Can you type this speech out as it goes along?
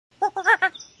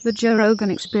The Joe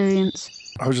Rogan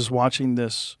Experience. I was just watching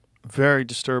this very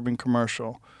disturbing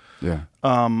commercial Yeah.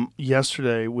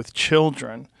 yesterday with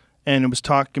children, and it was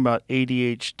talking about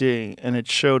ADHD, and it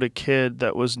showed a kid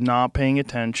that was not paying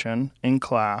attention in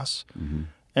class,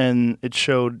 and it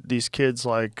showed these kids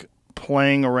like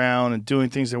playing around and doing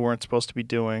things they weren't supposed to be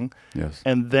doing. Yes.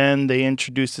 And then they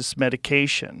introduced this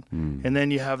medication. And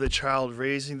then you have the child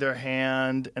raising their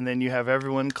hand, and then you have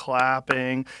everyone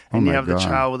clapping, and you have the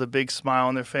child with a big smile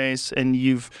on their face, and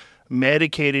you've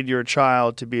medicated your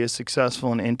child to be a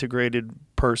successful and integrated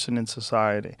person in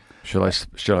society. Shall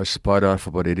I spot off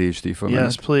about ADHD for a minute?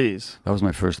 Yes, please. That was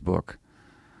my first book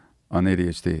on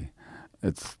ADHD.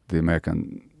 It's the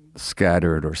American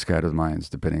Scattered Minds,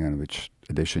 depending on which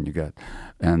edition you get.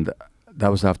 And that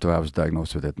was after I was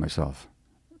diagnosed with it myself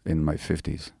in my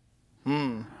 50s.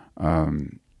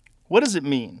 What does it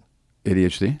mean?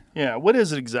 ADHD? Yeah, what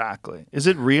is it exactly? Is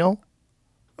it real?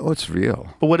 Oh, it's real.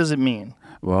 But what does it mean?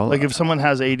 Well, Like if someone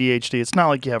has ADHD, it's not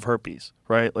like you have herpes,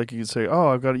 right? Like you can say,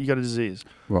 "Oh, you got a disease."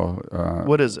 well,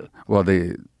 What is it? well,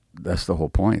 that's the whole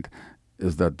point,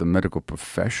 is that the medical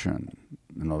profession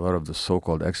and a lot of the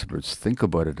so-called experts think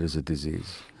about it as a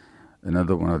disease,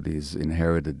 another one of these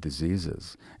inherited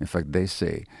diseases. In fact, they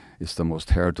say it's the most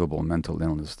heritable mental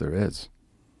illness there is.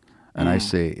 And I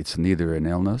say it's neither an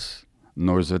illness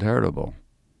nor is it heritable.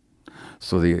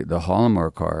 So the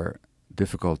hallmark are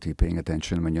difficulty paying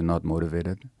attention when you're not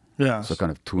motivated. Yeah. So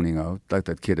kind of tuning out, like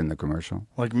that kid in the commercial.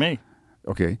 Like me.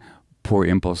 Okay. Poor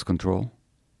impulse control,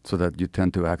 so that you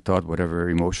tend to act out whatever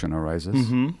emotion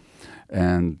arises.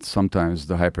 And sometimes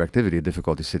the hyperactivity,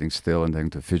 difficulty sitting still and having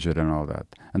to fidget and all that.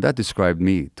 And that described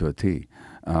me to a T.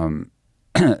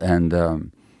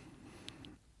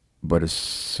 But as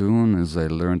soon as I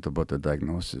learned about the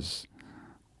diagnosis,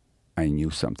 I knew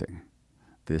something.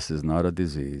 This is not a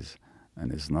disease,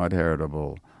 and it's not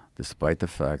heritable, despite the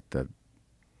fact that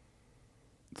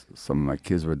some of my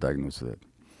kids were diagnosed with it.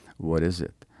 What is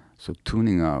it? So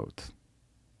tuning out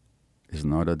is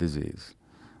not a disease.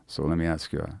 So let me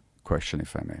ask you a question,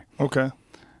 if I may. Okay.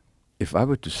 If I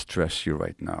were to stress you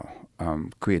right now,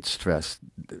 create stress,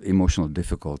 emotional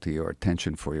difficulty or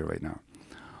tension for you right now,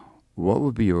 what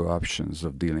would be your options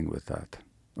of dealing with that,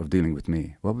 of dealing with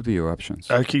me? What would be your options?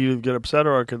 I could either get upset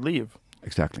or I could leave.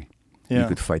 Exactly. Yeah. You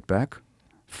could fight back,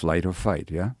 flight or fight,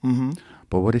 yeah?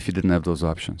 But what if you didn't have those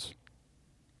options?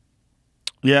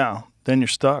 Yeah. Then you're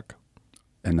stuck.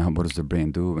 And now what does the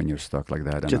brain do when you're stuck like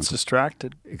that? Gets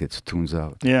distracted. It gets tunes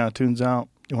out. Yeah, it tunes out.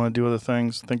 You want to do other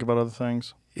things, think about other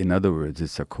things. In other words,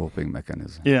 it's a coping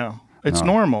mechanism. Yeah. It's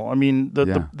normal. I mean,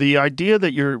 the idea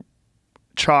that your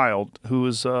child, who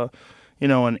is an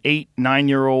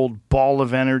 8-9-year-old ball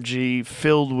of energy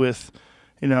filled with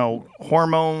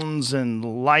hormones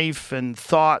and life and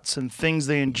thoughts and things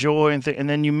they enjoy, and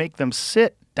then you make them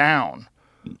sit down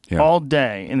all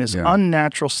day in this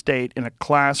unnatural state in a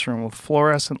classroom with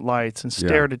fluorescent lights and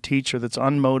stare at a teacher that's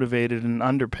unmotivated and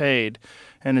underpaid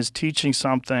and is teaching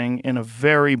something in a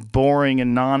very boring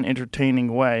and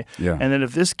non-entertaining way. Yeah. And that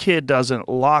if this kid doesn't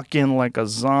lock in like a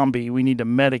zombie, we need to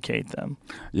medicate them.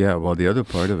 Yeah, well, the other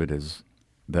part of it is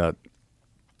that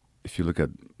if you look at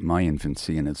my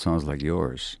infancy, and it sounds like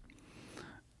yours,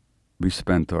 we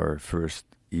spent our first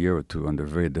year or two under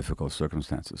very difficult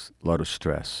circumstances, a lot of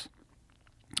stress.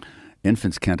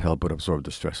 Infants can't help but absorb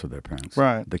the stress of their parents.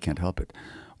 Right. They can't help it.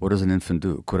 What does an infant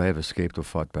do? Could I have escaped or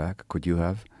fought back? Could you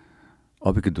have?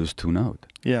 All we could do is tune out.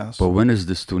 Yes. But when is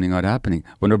this tuning out happening?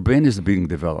 When our brain is being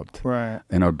developed. Right.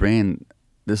 And our brain,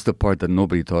 this is the part that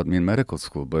nobody taught me in medical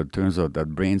school, but it turns out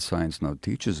that brain science now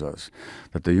teaches us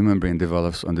that the human brain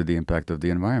develops under the impact of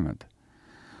the environment.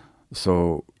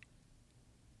 So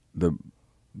the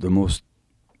most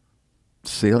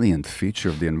salient feature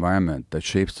of the environment that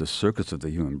shapes the circuits of the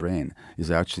human brain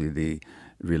is actually the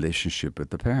relationship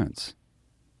with the parents.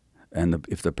 And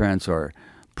if the parents are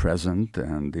present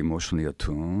and emotionally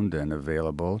attuned and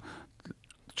available, the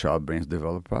child brains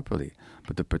develop properly.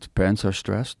 But the parents are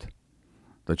stressed,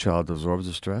 the child absorbs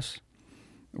the stress.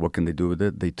 What can they do with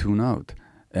it? They tune out.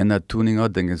 And that tuning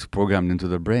out thing is programmed into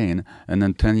the brain, and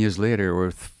then 10 years later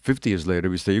or 50 years later,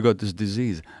 we say, you got this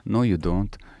disease. No, you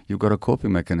don't. You've got a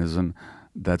coping mechanism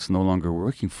that's no longer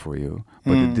working for you,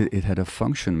 but it had a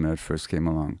function when it first came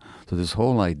along. So this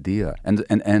whole idea,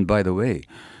 and by the way,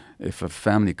 if a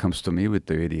family comes to me with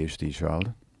their ADHD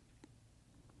child,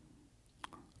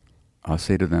 I'll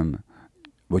say to them,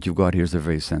 what you've got here is a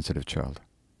very sensitive child.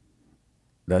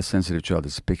 That sensitive child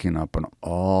is picking up on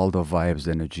all the vibes,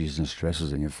 energies, and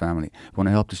stresses in your family. You want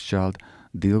to help this child?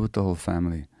 Deal with the whole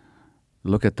family.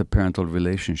 Look at the parental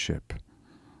relationship.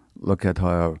 Look at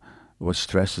what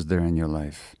stress is there in your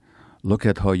life. Look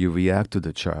at how you react to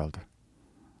the child.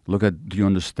 Look at, do you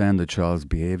understand the child's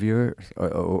behavior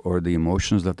or the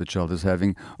emotions that the child is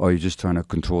having, or are you just trying to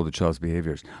control the child's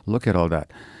behaviors? Look at all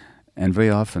that. And very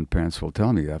often parents will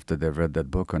tell me after they've read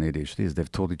that book on ADHD is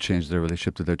they've totally changed their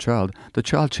relationship to their child. The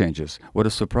child changes. What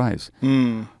a surprise.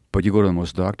 But you go to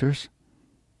most doctors,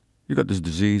 you got this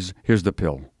disease, here's the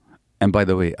pill. And by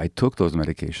the way, I took those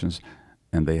medications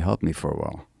and they helped me for a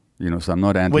while. You know, so I'm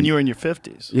not anti... When you were in your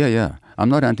 50s? Yeah. I'm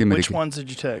not anti-medication. Which ones did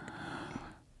you take?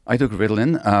 I took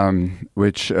Ritalin,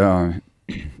 which I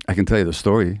can tell you the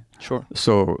story. Sure.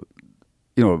 So,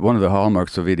 you know, one of the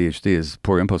hallmarks of ADHD is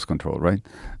poor impulse control, right?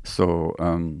 So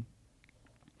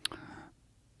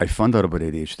I found out about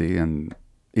ADHD, and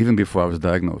even before I was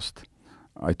diagnosed,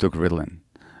 I took Ritalin.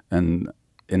 And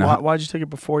why did you take it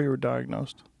before you were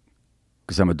diagnosed?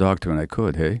 Because I'm a doctor and I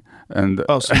could, hey? And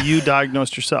so you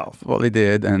diagnosed yourself? Well, I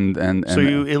did, and so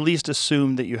you at least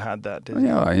assumed that you had that, didn't you?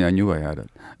 Yeah, I knew I had it,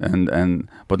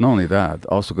 but not only that,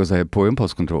 also because I had poor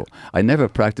impulse control. I never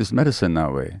practiced medicine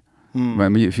that way. I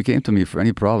mean, if you came to me for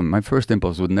any problem, my first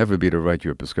impulse would never be to write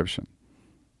you a prescription,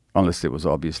 unless it was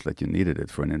obvious that you needed it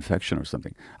for an infection or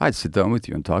something. I'd sit down with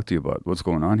you and talk to you about what's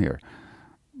going on here,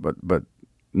 but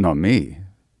not me.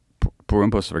 Poor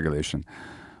impulse regulation.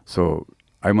 So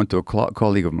I went to a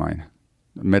colleague of mine,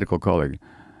 a medical colleague.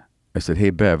 I said,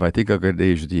 "Hey, Bev, I think I got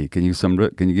ADHD. Can you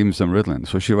give me some Ritalin?"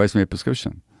 So she writes me a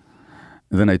prescription.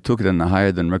 And then I took it in a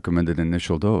higher than recommended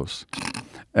initial dose.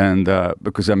 And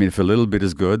because, I mean, if a little bit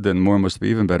is good, then more must be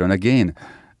even better. And again,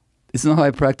 it's not how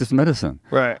I practice medicine.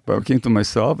 Right. But when I came to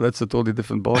myself, that's a totally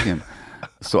different ballgame.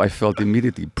 So I felt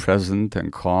immediately present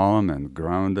and calm and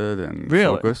grounded and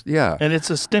focused. Yeah. And it's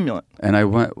a stimulant. And I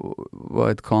went, well,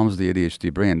 it calms the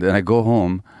ADHD brain. Then I go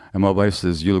home and my wife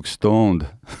says, "You look stoned."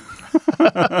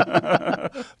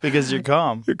 Because you're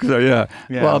calm. Yeah.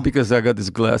 Well, because I got this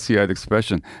glassy-eyed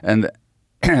expression. And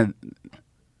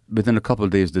within a couple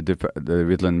of days, the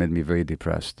Ritalin made me very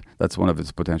depressed. That's one of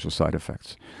its potential side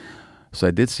effects. So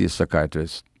I did see a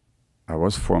psychiatrist. I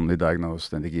was formally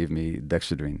diagnosed, and they gave me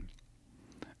dexedrine.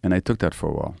 And I took that for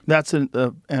a while. That's an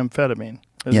amphetamine,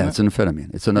 isn't Yeah, it? it's an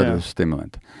amphetamine. It's another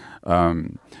stimulant.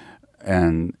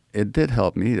 And it did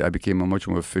help me. I became a much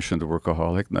more efficient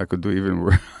workaholic, and I could do even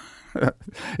more.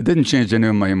 It didn't change any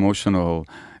of my emotional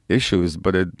issues,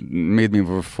 but it made me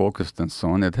more focused and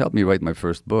so on. It helped me write my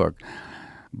first book.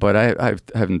 But I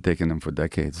haven't taken them for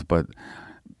decades. But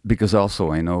because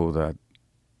also I know that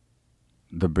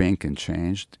the brain can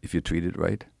change if you treat it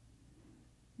right.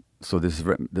 So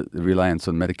the reliance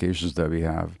on medications that we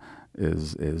have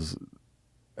is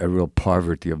a real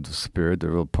poverty of the spirit, a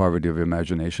real poverty of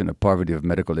imagination, a poverty of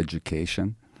medical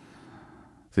education.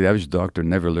 So the average doctor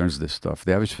never learns this stuff.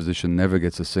 The average physician never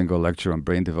gets a single lecture on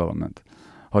brain development,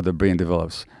 how the brain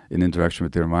develops in interaction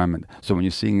with the environment. So when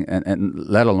you're seeing, and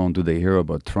let alone do they hear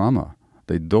about trauma,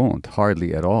 they don't,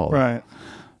 hardly at all. Right.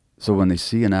 So when they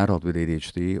see an adult with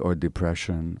ADHD or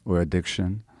depression or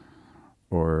addiction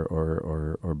or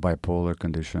bipolar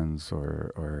conditions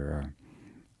or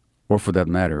for that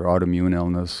matter, autoimmune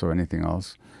illness or anything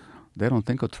else, they don't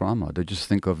think of trauma. They just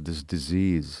think of this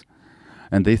disease.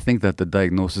 And they think that the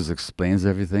diagnosis explains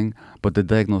everything, but the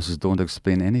diagnosis don't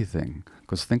explain anything.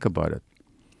 Because think about it.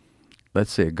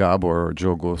 Let's say Gabor or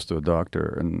Joe goes to a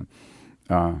doctor and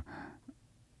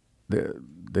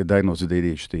they diagnose with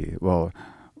ADHD. Well,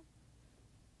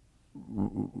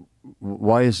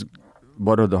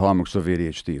 what are the hallmarks of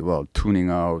ADHD? Well, tuning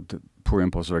out, poor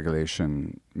impulse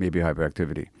regulation, maybe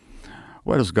hyperactivity.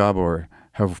 Why does Gabor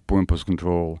have poor impulse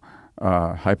control,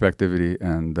 hyperactivity,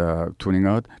 and tuning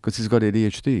out? Because he's got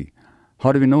ADHD.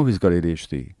 How do we know he's got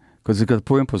ADHD? Because he's got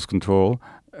poor impulse control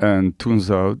and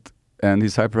tunes out, and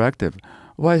he's hyperactive.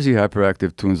 Why is he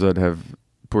hyperactive, tunes out, have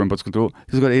poor impulse control?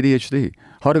 He's got ADHD.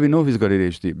 How do we know he's got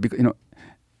ADHD?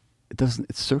 Because,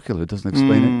 it's circular. It doesn't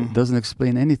explain it doesn't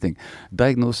explain anything.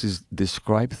 Diagnoses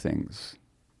describe things,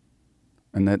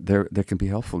 and that they can be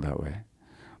helpful that way,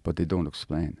 but they don't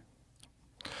explain.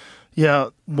 Yeah,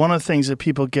 one of the things that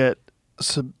people get,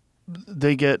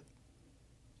 they get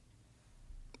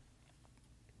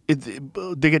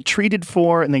treated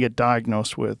for and they get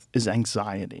diagnosed with is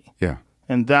anxiety. Yeah.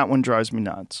 And that one drives me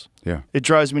nuts. Yeah. It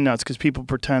drives me nuts because people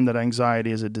pretend that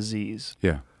anxiety is a disease.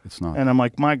 Yeah, it's not. And I'm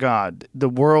like, my God, the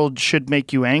world should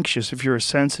make you anxious if you're a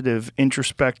sensitive,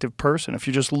 introspective person. If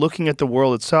you're just looking at the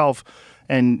world itself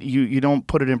and you don't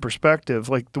put it in perspective,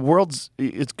 like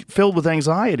it's filled with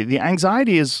anxiety. The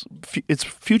anxiety it's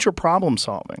future problem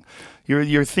solving.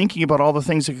 You're thinking about all the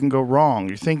things that can go wrong.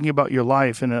 You're thinking about your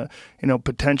life in a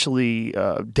potentially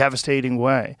devastating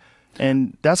way.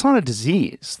 And that's not a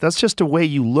disease. That's just a way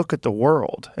you look at the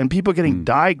world. And people getting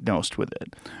diagnosed with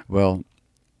it. Well,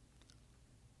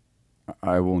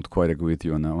 I won't quite agree with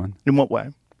you on that one. In what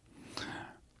way?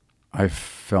 I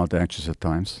felt anxious at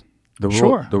times.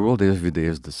 Sure. The world every day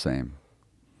is the same.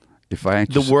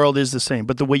 The world is the same,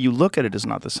 but the way you look at it is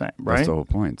not the same, right? That's the whole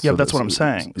point. Yeah, So that's what I'm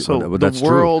saying. So but the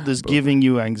world is giving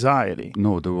you anxiety.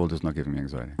 No, the world is not giving me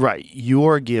anxiety. Right.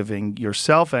 You're giving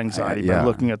yourself anxiety by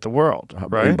looking at the world,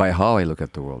 right? By how I look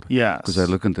at the world. Yes. Because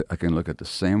I can look at the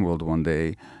same world one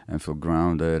day and feel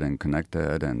grounded and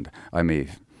connected, and I may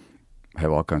have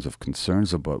all kinds of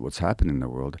concerns about what's happening in the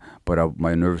world, but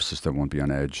my nervous system won't be on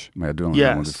edge. My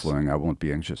adrenaline won't be flowing. I won't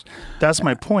be anxious. That's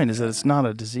my point, is that it's not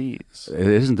a disease. It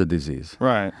isn't a disease.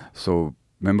 Right. So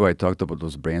remember I talked about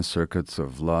those brain circuits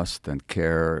of lust and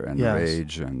care and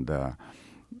rage and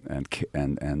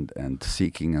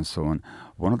seeking and so on.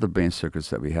 One of the brain circuits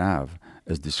that we have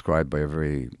is described by a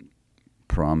very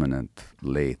prominent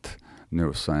late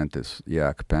neuroscientist,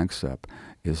 Jaak Panksepp,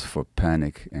 is for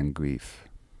panic and grief.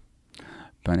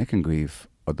 Panic and grief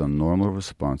are the normal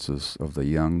responses of the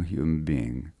young human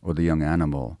being or the young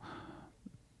animal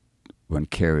when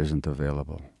care isn't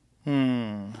available.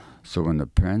 So when the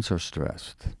parents are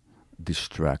stressed,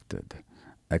 distracted,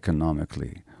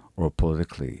 economically or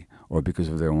politically or because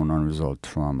of their own unresolved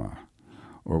trauma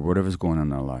or whatever's going on in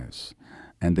their lives,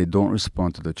 and they don't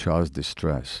respond to the child's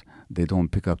distress, they don't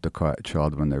pick up the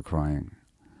child when they're crying.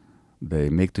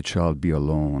 They make the child be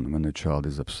alone when the child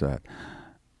is upset.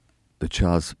 The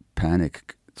child's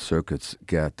panic circuits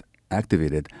get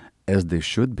activated, as they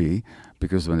should be,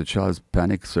 because when the child's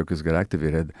panic circuits get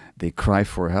activated, they cry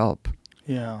for help.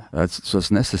 Yeah. So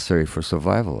it's necessary for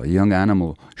survival. A young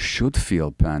animal should feel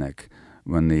panic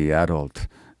when the adult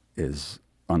is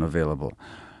unavailable.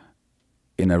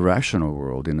 In a rational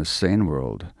world, in a sane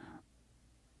world,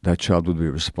 that child would be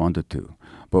responded to.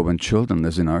 But when children,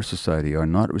 as in our society, are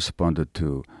not responded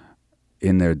to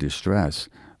in their distress,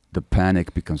 the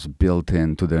panic becomes built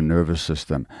into their nervous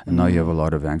system, and now you have a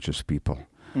lot of anxious people.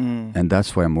 And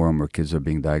that's why more and more kids are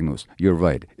being diagnosed. You're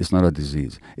right. It's not a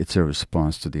disease. It's a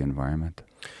response to the environment.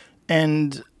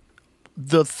 And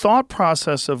the thought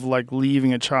process of like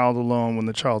leaving a child alone when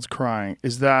the child's crying,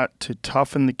 is that to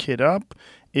toughen the kid up?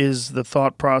 Is the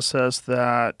thought process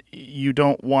that you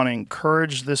don't want to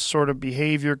encourage this sort of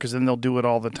behavior because then they'll do it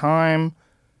all the time?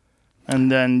 And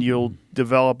then you'll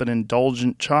develop an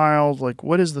indulgent child? Like,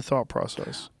 what is the thought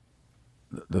process?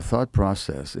 The thought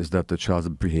process is that the child's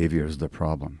behavior is the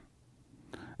problem.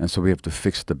 And so we have to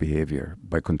fix the behavior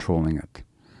by controlling it.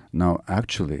 Now,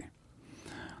 actually,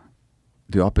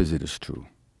 the opposite is true.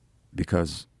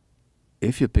 Because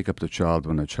if you pick up the child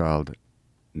when the child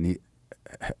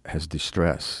has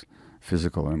distress,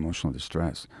 physical or emotional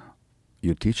distress,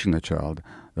 you're teaching the child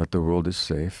that the world is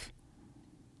safe,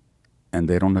 and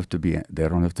they don't have to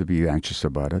be anxious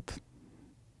about it,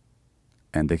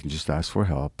 and they can just ask for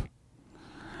help.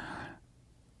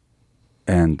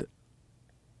 And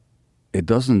it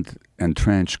doesn't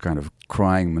entrench kind of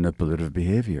crying manipulative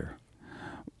behavior.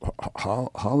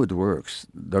 How it works,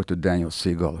 Dr. Daniel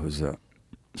Siegel, who's a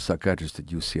psychiatrist at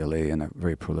UCLA and a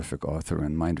very prolific author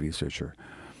and mind researcher,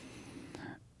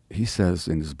 he says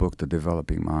in his book, The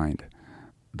Developing Mind,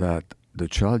 that the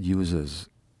child uses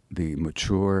the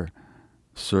mature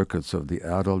circuits of the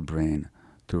adult brain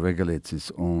to regulate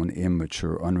its own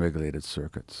immature, unregulated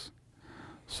circuits.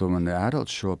 So when the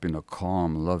adults show up in a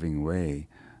calm, loving way,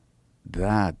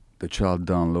 that the child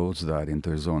downloads that into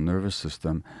his own nervous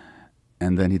system,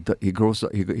 and then he grows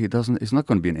up. He's not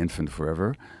going to be an infant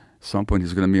forever. At some point,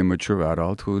 he's going to be a mature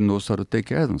adult who knows how to take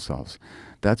care of themselves.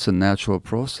 That's a natural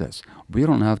process. We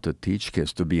don't have to teach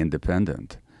kids to be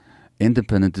independent.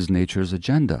 Independent is nature's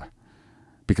agenda,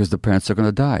 because the parents are going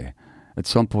to die. At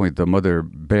some point, the mother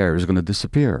bear is going to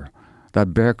disappear.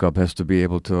 That bear cub has to be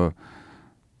able to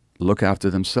look after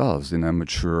themselves in a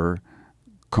mature,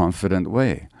 confident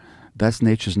way. That's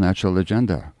nature's natural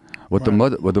agenda. What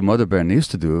the mother bear needs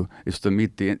to do is to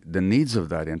meet the needs of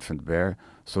that infant bear,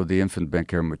 so the infant bear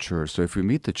can mature. So if we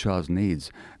meet the child's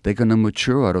needs, they're going to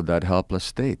mature out of that helpless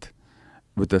state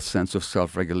with a sense of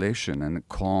self-regulation and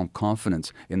calm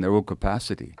confidence in their own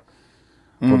capacity.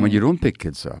 But when you don't pick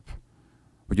kids up,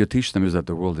 what you teach them is that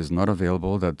the world is not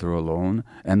available, that they're alone,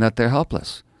 and that they're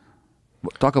helpless.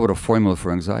 Talk about a formula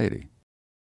for anxiety.